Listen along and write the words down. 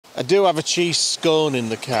I do have a cheese scone in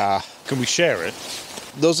the car. Can we share it?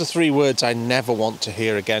 Those are 3 words I never want to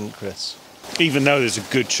hear again, Chris. Even though there's a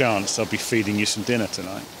good chance I'll be feeding you some dinner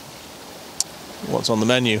tonight. What's on the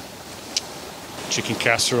menu? Chicken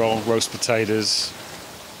casserole, roast potatoes,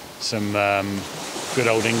 some good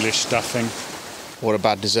old English stuffing. What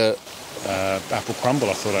about dessert? Apple crumble,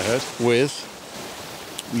 I thought I heard. With?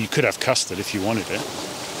 You could have custard if you wanted it.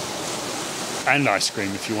 And ice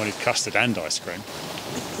cream if you wanted custard and ice cream.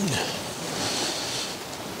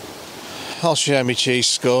 I'll share my cheese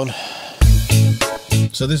scone.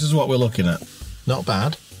 So this is what we're looking at. Not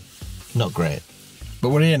bad, not great. But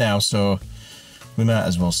we're here now, so we might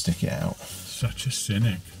as well stick it out. Such a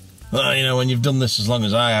cynic. Well, you know, when you've done this as long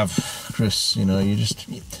as I have, Chris, you know, you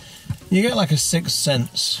get like a 6th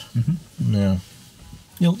sense. Mm-hmm. Yeah.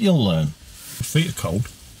 You'll learn. Your feet are cold.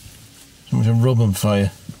 So we can rub them for you.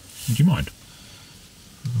 Would you mind?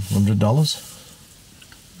 $100?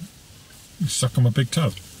 You suck on my big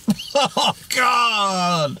toe. Oh,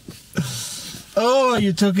 God! Oh,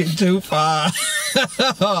 you took it too far.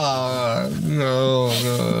 Oh,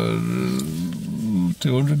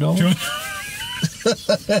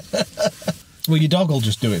 $200? Well, your dog will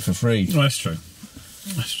just do it for free. Oh, that's true.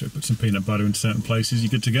 That's true. Put some peanut butter in certain places, you're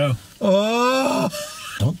good to go. Oh!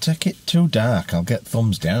 Don't take it too dark. I'll get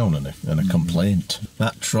thumbs down and a complaint.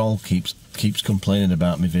 That troll keeps complaining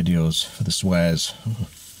about my videos for the swears. Oh.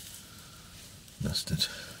 Bastard.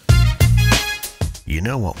 You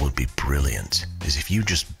know what would be brilliant is if you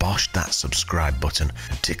just boshed that subscribe button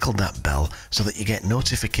and tickled that bell so that you get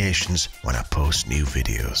notifications when I post new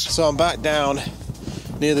videos. So I'm back down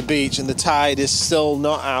near the beach and the tide is still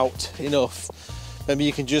not out enough. Maybe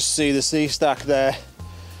you can just see the sea stack there.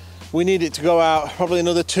 We need it to go out probably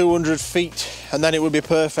another 200 feet and then it would be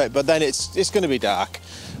perfect, but then it's going to be dark.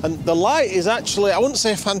 And the light is actually, I wouldn't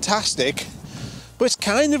say fantastic, but it's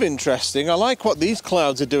kind of interesting. I like what these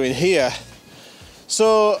clouds are doing here.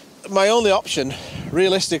 So my only option,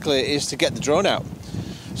 realistically, is to get the drone out.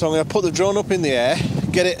 So I'm going to put the drone up in the air,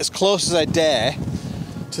 get it as close as I dare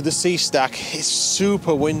to the sea stack. It's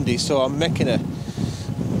super windy, so I'm making a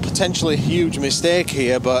potentially huge mistake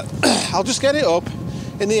here, but I'll just get it up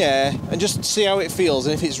in the air and just see how it feels.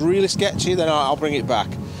 And if it's really sketchy, then I'll bring it back.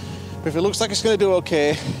 But if it looks like it's going to do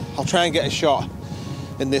okay, I'll try and get a shot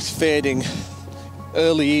in this fading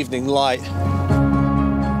early evening light.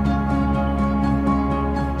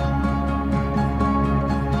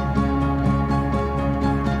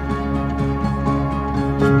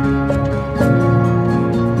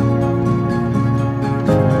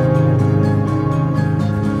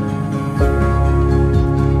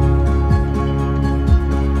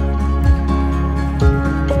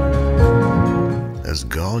 As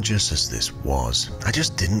gorgeous as this was, I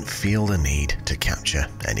just didn't feel the need to capture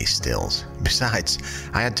any stills. Besides,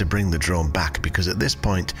 I had to bring the drone back because at this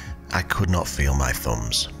point I could not feel my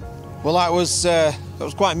thumbs. Well, that was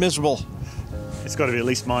quite miserable. It's got to be at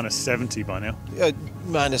least minus 70 by now.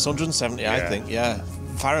 Minus 170, yeah. I think, yeah.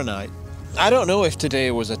 Fahrenheit. I don't know if today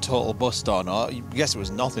was a total bust or not. I guess it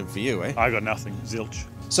was nothing for you, eh? I got nothing, zilch.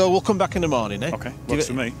 So we'll come back in the morning, eh? Okay, works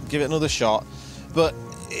for me. Give it another shot. But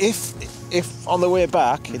if on the way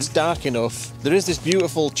back it's dark enough, there is this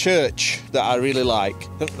beautiful church that I really like.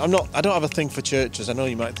 I don't have a thing for churches, I know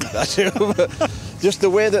you might think that too, but just the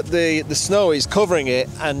way that the snow is covering it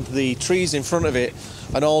and the trees in front of it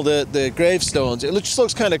and all the gravestones, it just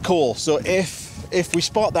looks kind of cool. So if we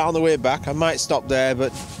spot that on the way back, I might stop there,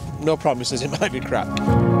 but no promises, it might be crap.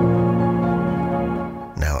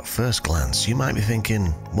 Now at first glance you might be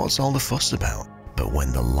thinking, what's all the fuss about? But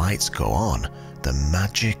when the lights go on, the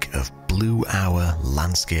magic of blue hour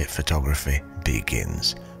landscape photography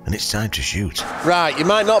begins, and it's time to shoot. Right, you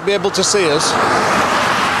might not be able to see us,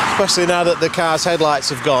 especially now that the car's headlights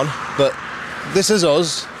have gone, but this is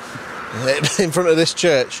us in front of this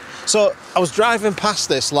church. So I was driving past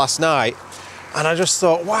this last night and I just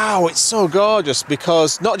thought, wow, it's so gorgeous,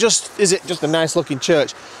 because not just is it just a nice looking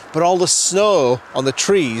church, but all the snow on the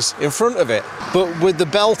trees in front of it. But with the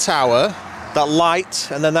bell tower, that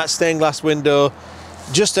light, and then that stained glass window,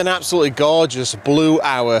 just an absolutely gorgeous blue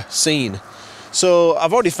hour scene. So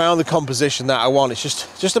I've already found the composition that I want. It's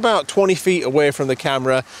just about 20 feet away from the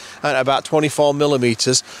camera and about 24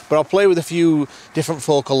 millimeters, but I'll play with a few different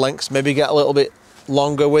focal lengths, maybe get a little bit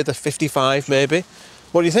longer with a 55 maybe.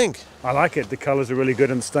 What do you think? I like it. The colours are really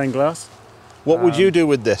good in the stained glass. What would you do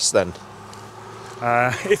with this then?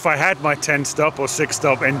 If I had my 10-stop or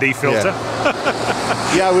 6-stop ND filter.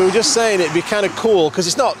 Yeah. Yeah, we were just saying it'd be kind of cool because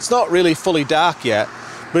it's not really fully dark yet.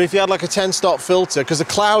 But if you had like a 10-stop filter, because the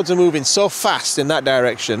clouds are moving so fast in that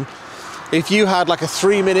direction, if you had like a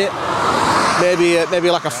 3-minute maybe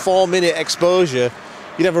like a 4-minute exposure,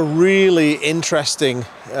 you'd have a really interesting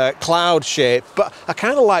cloud shape. But I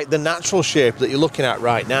kind of like the natural shape that you're looking at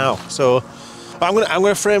right now. So I'm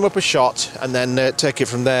gonna frame up a shot and then take it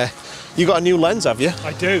from there. You got a new lens, have you?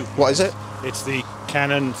 I do. What is it? It's the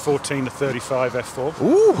Canon 14-35 f4.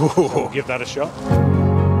 Ooh. So we'll give that a shot.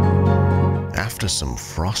 After some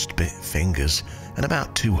frostbit fingers and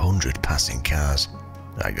about 200 passing cars,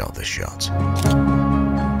 I got the shot.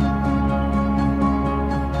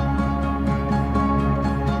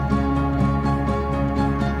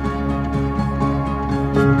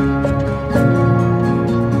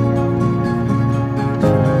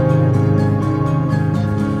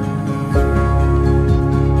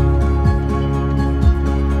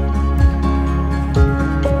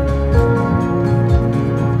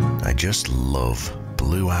 I just love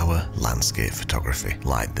blue hour landscape photography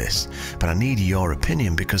like this, but I need your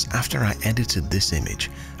opinion because after I edited this image,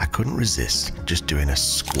 I couldn't resist just doing a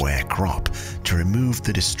square crop to remove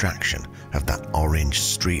the distraction of that orange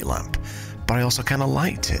street lamp. But I also kind of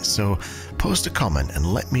liked it, so post a comment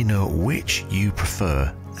and let me know which you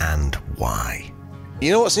prefer and why.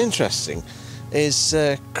 You know what's interesting is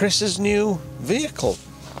Chris's new vehicle.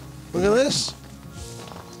 Look at this.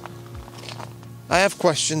 I have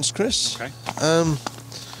questions, Chris. Okay.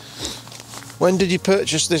 When did you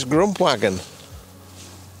purchase this grump wagon?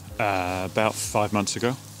 About 5 months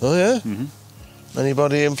ago. Oh yeah? Mm-hmm.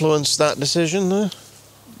 Anybody influenced that decision there?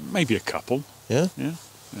 Maybe a couple. Yeah? Yeah.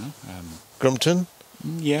 Grumpton?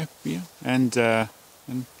 Yeah. And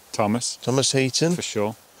Thomas. Thomas Heaton? For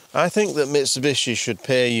sure. I think that Mitsubishi should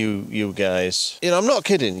pay you guys. You know, I'm not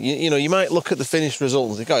kidding. You know, you might look at the finished result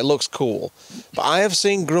and think, oh, it looks cool. But I have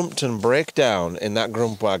seen Grumpton break down in that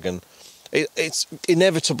grump wagon. It's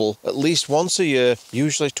inevitable at least once a year,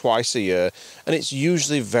 usually twice a year, and it's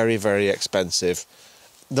usually very, very expensive.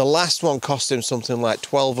 The last one cost him something like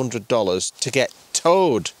 $1,200 to get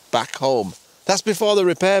towed back home. That's before the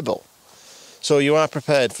repair bill. So you are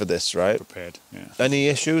prepared for this, right? Prepared, yeah. Any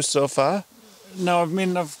issues so far? No, I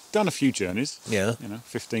mean, I've done a few journeys. Yeah.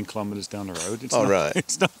 15 kilometres down the road. It's right.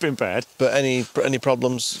 It's not been bad. But any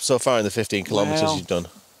problems so far in the 15 kilometres Well, you've done?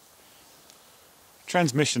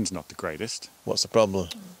 Transmission's not the greatest. What's the problem?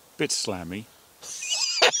 Bit slammy.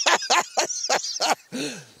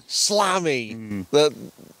 Slammy.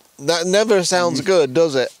 That never sounds good,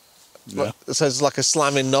 does it? No. It sounds like a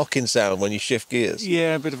slamming knocking sound when you shift gears.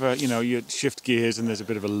 Yeah, a bit of a, you shift gears and there's a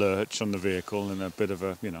bit of a lurch on the vehicle and a bit of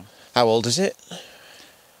a, How old is it?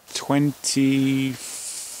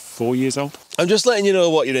 24 years old. I'm just letting you know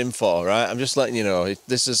what you're in for, right? I'm just letting you know.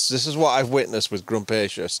 This is what I've witnessed with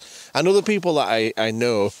Grumpacious. And other people that I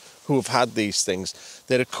know who have had these things.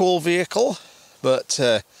 They're a cool vehicle, but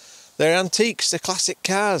they're antiques. They're classic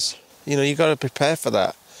cars. You know, you got to prepare for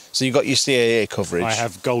that. So you got your CAA coverage. I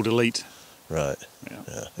have Gold Elite. Right.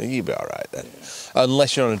 Yeah. You'll be all right then. Yeah.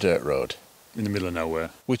 Unless you're on a dirt road. In the middle of nowhere.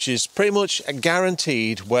 Which is pretty much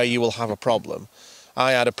guaranteed where you will have a problem.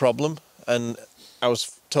 I had a problem and I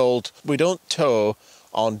was told, we don't tow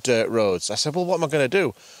on dirt roads. I said, well, what am I going to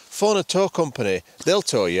do? Phone a tow company. They'll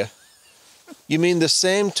tow you. You mean the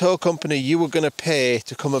same tow company you were going to pay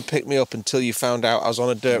to come and pick me up until you found out I was on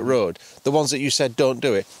a dirt road? The ones that you said don't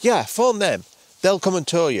do it? Yeah, phone them. They'll come and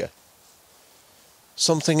tow you.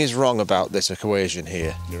 Something is wrong about this equation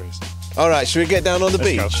here. There is. All right, should we get down on the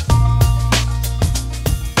beach? Go.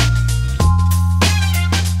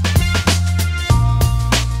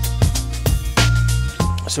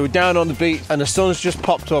 So we're down on the beach and the sun's just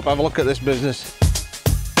popped up. Have a look at this business.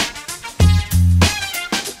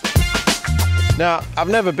 Now, I've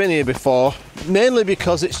never been here before, mainly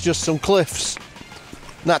because it's just some cliffs.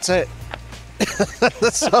 That's it.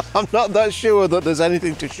 So I'm not that sure that there's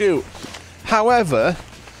anything to shoot. However,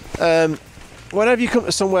 whenever you come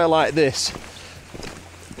to somewhere like this,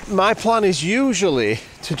 my plan is usually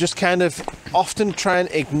to just kind of often try and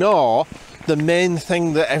ignore the main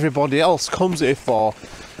thing that everybody else comes here for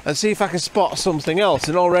and see if I can spot something else.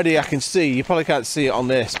 And already I can see, you probably can't see it on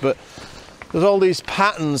this, but there's all these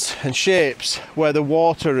patterns and shapes where the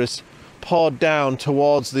water is poured down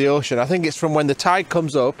towards the ocean. I think it's from when the tide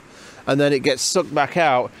comes up and then it gets sucked back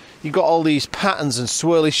out. You've got all these patterns and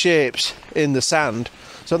swirly shapes in the sand.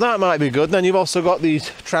 So that might be good. Then you've also got these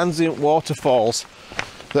transient waterfalls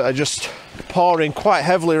that are just pouring quite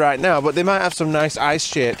heavily right now, but they might have some nice ice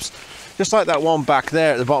shapes, just like that one back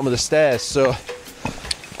there at the bottom of the stairs. So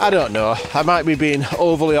I don't know, I might be being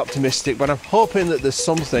overly optimistic, but I'm hoping that there's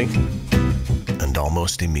something. And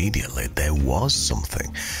almost immediately there was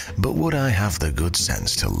something. But would I have the good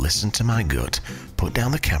sense to listen to my gut, put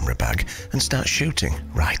down the camera bag and start shooting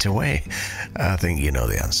right away? I think you know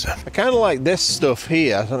the answer. I kind of like this stuff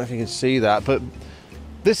here. I don't know if you can see that, but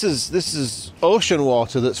this is ocean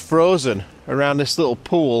water that's frozen around this little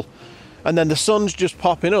pool, and then the sun's just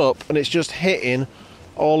popping up and it's just hitting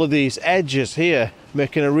all of these edges here,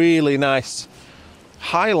 making a really nice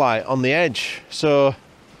highlight on the edge. So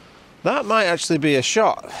that might actually be a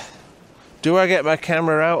shot. Do I get my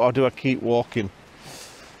camera out or do I keep walking?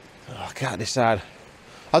 Oh, I can't decide.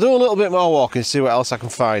 I'll do a little bit more walking, see what else I can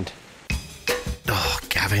find. Oh,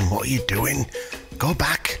 Gavin, what are you doing? Go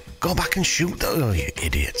back and shoot though, you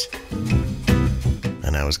idiot.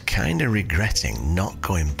 And I was kind of regretting not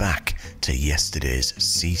going back to yesterday's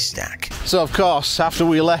sea stack. So of course, after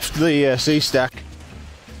we left the sea stack,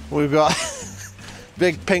 we've got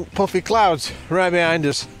big pink puffy clouds right behind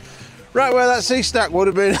us. Right where that sea stack would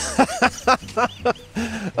have been.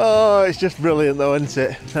 Oh, it's just brilliant though, isn't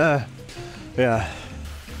it? Yeah.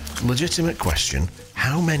 Legitimate question,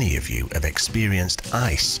 how many of you have experienced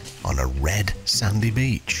ice on a red sandy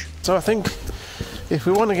beach? So I think if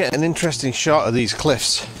we want to get an interesting shot of these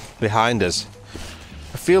cliffs behind us,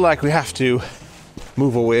 I feel like we have to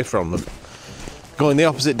move away from them, go in the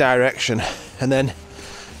opposite direction, and then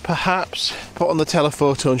perhaps put on the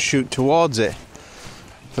telephoto and shoot towards it.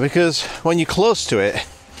 Because when you're close to it,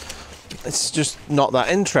 it's just not that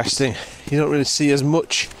interesting. You don't really see as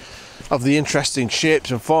much of the interesting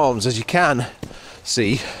shapes and forms as you can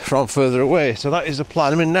see from further away. So that is the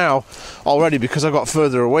plan. I mean, now already, because I got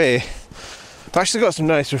further away, I've actually got some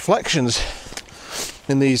nice reflections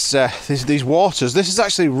in these waters. This is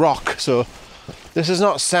actually rock, so this is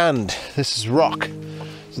not sand, this is rock.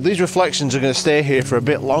 So these reflections are going to stay here for a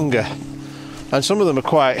bit longer, and some of them are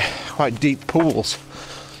quite deep pools.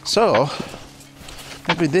 So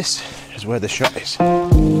maybe this is where the shot is.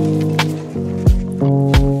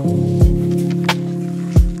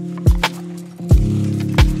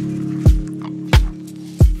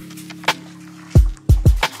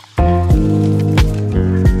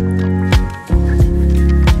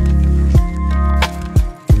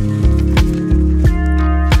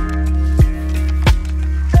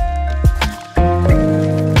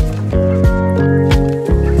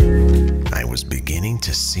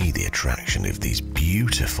 Of these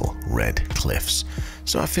beautiful red cliffs,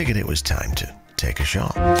 so I figured it was time to take a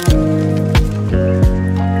shot.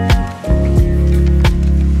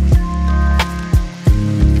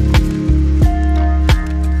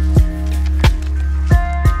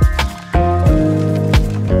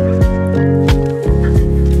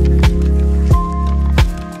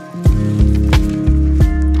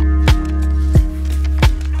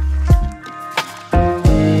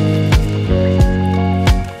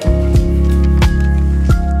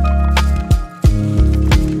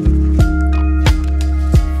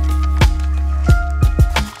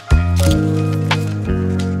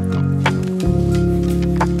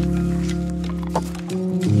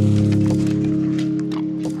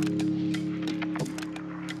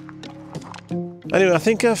 Anyway, I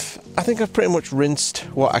think I've pretty much rinsed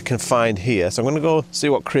what I can find here. So I'm going to go see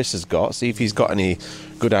what Chris has got, see if he's got any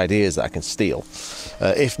good ideas that I can steal.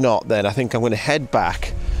 If not, then I think I'm going to head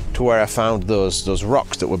back to where I found those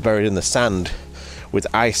rocks that were buried in the sand with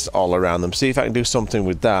ice all around them. See if I can do something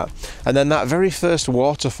with that. And then that very first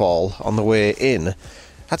waterfall on the way in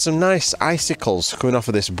had some nice icicles coming off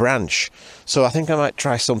of this branch. So I think I might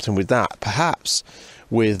try something with that. Perhaps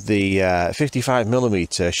with the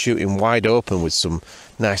 55mm shooting wide open with some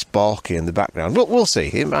nice balky in the background. We'll see,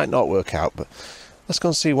 it might not work out, but let's go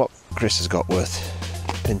and see what Chris has got worth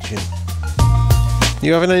pinching.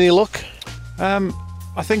 You having any luck? I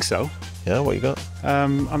think so. Yeah, what you got?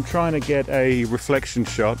 I'm trying to get a reflection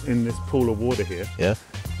shot in this pool of water here. Yeah.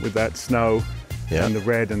 With that snow, yeah, and the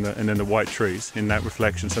red and then the white trees in that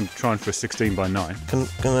reflection. So I'm trying for a 16:9.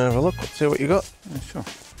 Can I have a look? See what you got? Yeah, sure.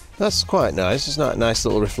 That's quite nice. It's not a nice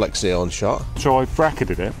little reflection shot. So I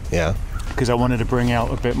bracketed it. Yeah. Because I wanted to bring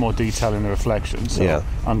out a bit more detail in the reflection. So yeah.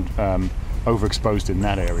 I'm overexposed in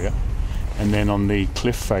that area. And then on the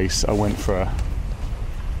cliff face, I went for a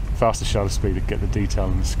faster shutter speed to get the detail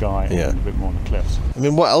in the sky and a bit more on the cliffs. I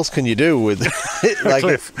mean, what else can you do with it? Like,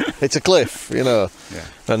 it's a cliff, you know,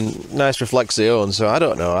 and nice reflection. So I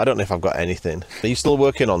don't know if I've got anything. Are you still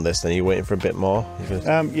working on this? Then are you waiting for a bit more?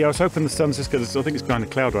 Yeah, I was hoping the sun's just because I think it's behind a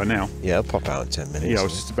cloud right now. Yeah, it'll pop out in 10 minutes. Yeah, I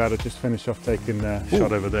was just about to finish off taking a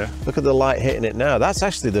shot over there. Look at the light hitting it now. That's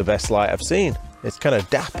actually the best light I've seen. It's kind of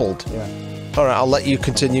dappled. Yeah. All right, I'll let you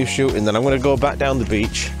continue shooting. Then I'm going to go back down the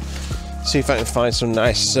beach, see if I can find some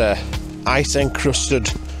nice ice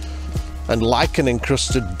encrusted and lichen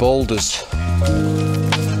encrusted boulders.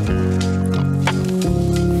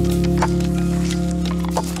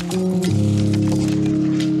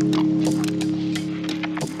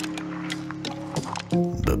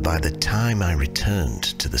 But by the time I returned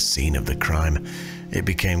to the scene of the crime, it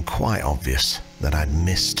became quite obvious that I'd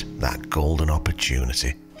missed that golden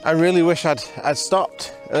opportunity. I really wish I'd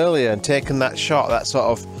stopped earlier and taken that shot, that sort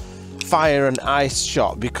of fire and ice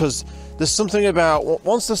shot, because there's something about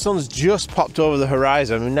once the sun's just popped over the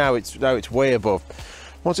horizon. I mean, now it's way above.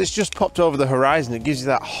 Once it's just popped over the horizon, it gives you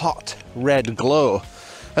that hot red glow,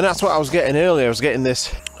 and that's what I was getting earlier. I was getting this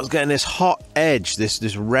hot edge,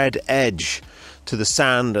 this red edge to the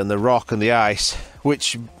sand and the rock and the ice,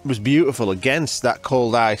 which was beautiful against that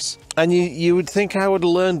cold ice. And you would think I would have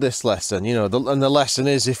learned this lesson, you know, and the lesson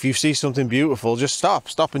is, if you see something beautiful, just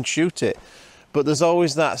stop and shoot it. But there's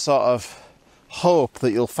always that sort of hope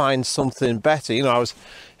that you'll find something better. You know, I was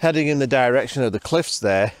heading in the direction of the cliffs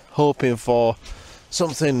there, hoping for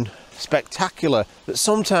something spectacular, but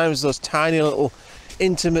sometimes those tiny little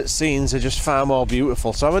intimate scenes are just far more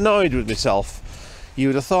beautiful. So I'm annoyed with myself. You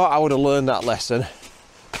would have thought I would have learned that lesson,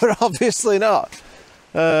 but obviously not.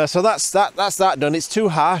 So that's that done. It's too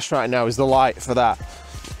harsh right now, is the light for that.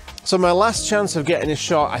 So my last chance of getting a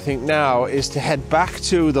shot, I think now, is to head back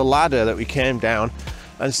to the ladder that we came down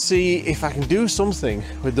and see if I can do something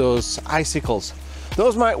with those icicles.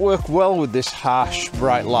 Those might work well with this harsh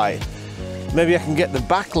bright light. Maybe I can get them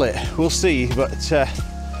backlit, we'll see, but I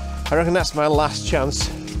reckon that's my last chance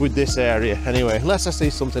with this area. Anyway, unless I see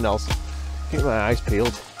something else. Keep my eyes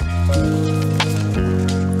peeled.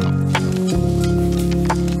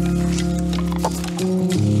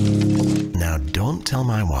 Now, don't tell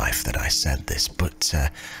my wife that I said this, but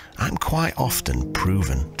I'm quite often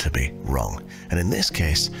proven to be wrong. And in this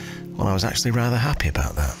case, well, I was actually rather happy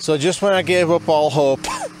about that. So just when I gave up all hope,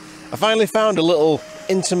 I finally found a little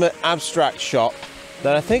intimate abstract shot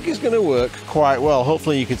that I think is going to work quite well.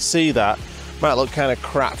 Hopefully you could see that. Might look kind of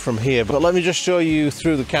crap from here, but let me just show you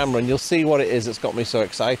through the camera and you'll see what it is that's got me so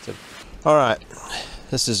excited. All right,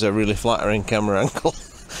 this is a really flattering camera angle.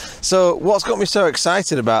 So what's got me so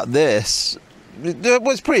excited about this,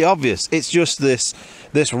 well, it's pretty obvious. It's just this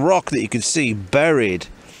rock that you can see buried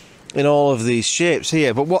in all of these shapes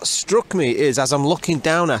here. But what struck me is, as I'm looking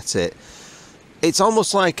down at it, it's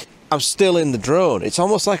almost like I'm still in the drone. It's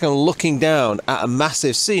almost like I'm looking down at a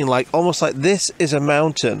massive scene, like almost like this is a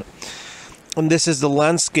mountain and this is the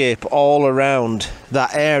landscape all around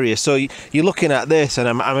that area. So you're looking at this and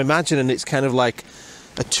I'm imagining it's kind of like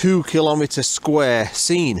a 2 kilometer square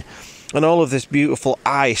scene, and all of this beautiful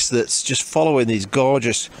ice that's just following these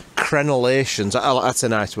gorgeous crenellations. That's a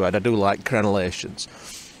nice word, I do like crenellations.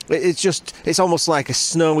 It's almost like a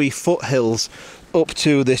snowy foothills up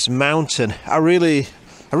to this mountain. I really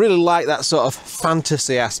like that sort of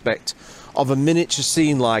fantasy aspect of a miniature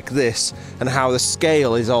scene like this, and how the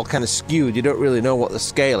scale is all kind of skewed. You don't really know what the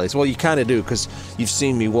scale is. Well, you kind of do, because you've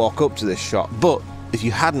seen me walk up to this shot, but if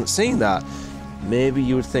you hadn't seen that, maybe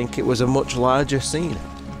you would think it was a much larger scene.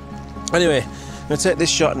 Anyway, I'm going to take this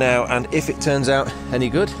shot now, and if it turns out any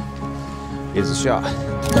good, here's a shot.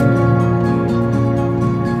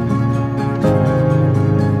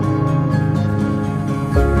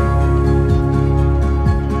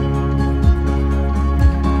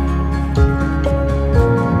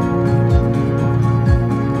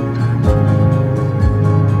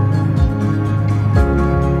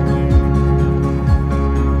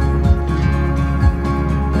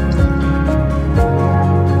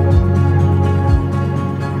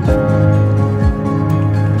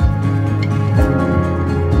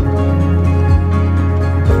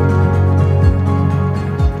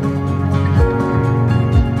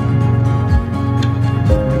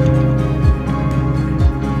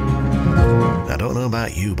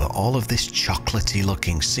 All of this chocolatey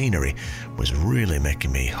looking scenery was really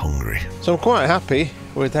making me hungry. So I'm quite happy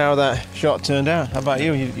with how that shot turned out. How about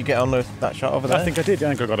you? You get on with that shot over there? I think I did. I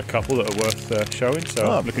think I got a couple that are worth showing, so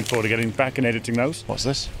I'm looking forward to getting back and editing those. What's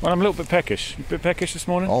this? Well, I'm a little bit peckish. A bit peckish this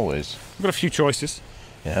morning. Always. I've got a few choices.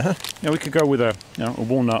 Yeah? Yeah, we could go with a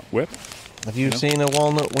walnut whip. Have you seen a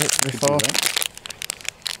walnut whip before?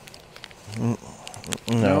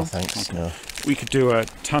 No, thanks. Okay. No. We could do a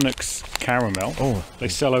Tunnock's caramel. Oh, they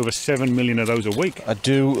sell over 7 million of those a week. I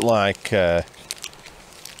do like a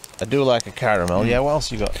caramel. Yeah, what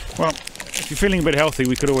else you got? Well, if you're feeling a bit healthy,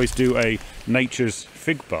 we could always do a Nature's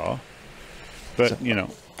fig bar. But so, you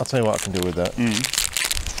know, I'll tell you what I can do with that.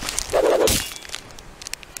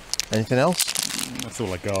 Anything else? That's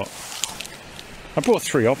all I got. I brought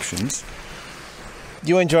 3 options.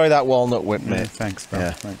 You enjoy that walnut whip, mate? Thanks, bro.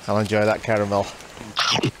 Yeah, thanks. I'll enjoy that caramel.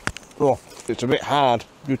 Oh, it's a bit hard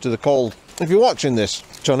due to the cold. If you're watching this,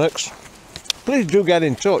 Tunnocks, please do get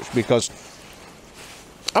in touch, because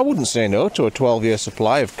I wouldn't say no to a 12-year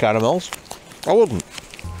supply of caramels. I wouldn't.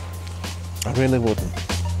 I really wouldn't.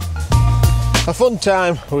 A fun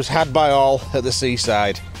time was had by all at the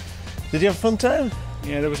seaside. Did you have a fun time?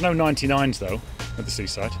 Yeah, there was no 99s though at the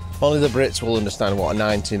seaside. Only the Brits will understand what a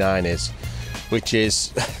 99 is, which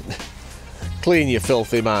is, clean your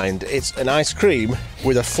filthy mind, it's an ice cream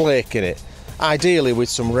with a flake in it. Ideally with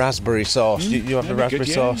some raspberry sauce. You have the raspberry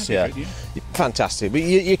sauce? Yeah. Good, yeah. Fantastic. But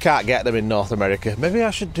you can't get them in North America. Maybe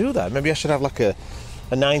I should do that. Maybe I should have like a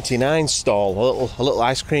 99 stall, a little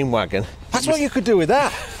ice cream wagon. That's what you could do with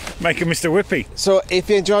that. Make a Mr. Whippy. So if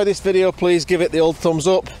you enjoyed this video, please give it the old thumbs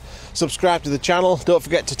up. Subscribe to the channel. Don't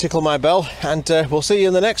forget to tickle my bell. And we'll see you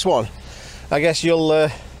in the next one. I guess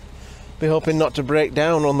you'll be hoping not to break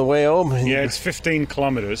down on the way home. Yeah, it's 15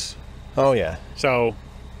 kilometers. Oh, yeah. So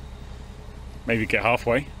maybe get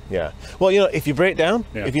halfway. Yeah. Well, you know, if you break down,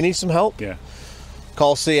 if you need some help, yeah,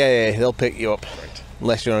 call CAA. They'll pick you up. Right.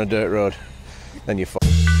 Unless you're on a dirt road, then you're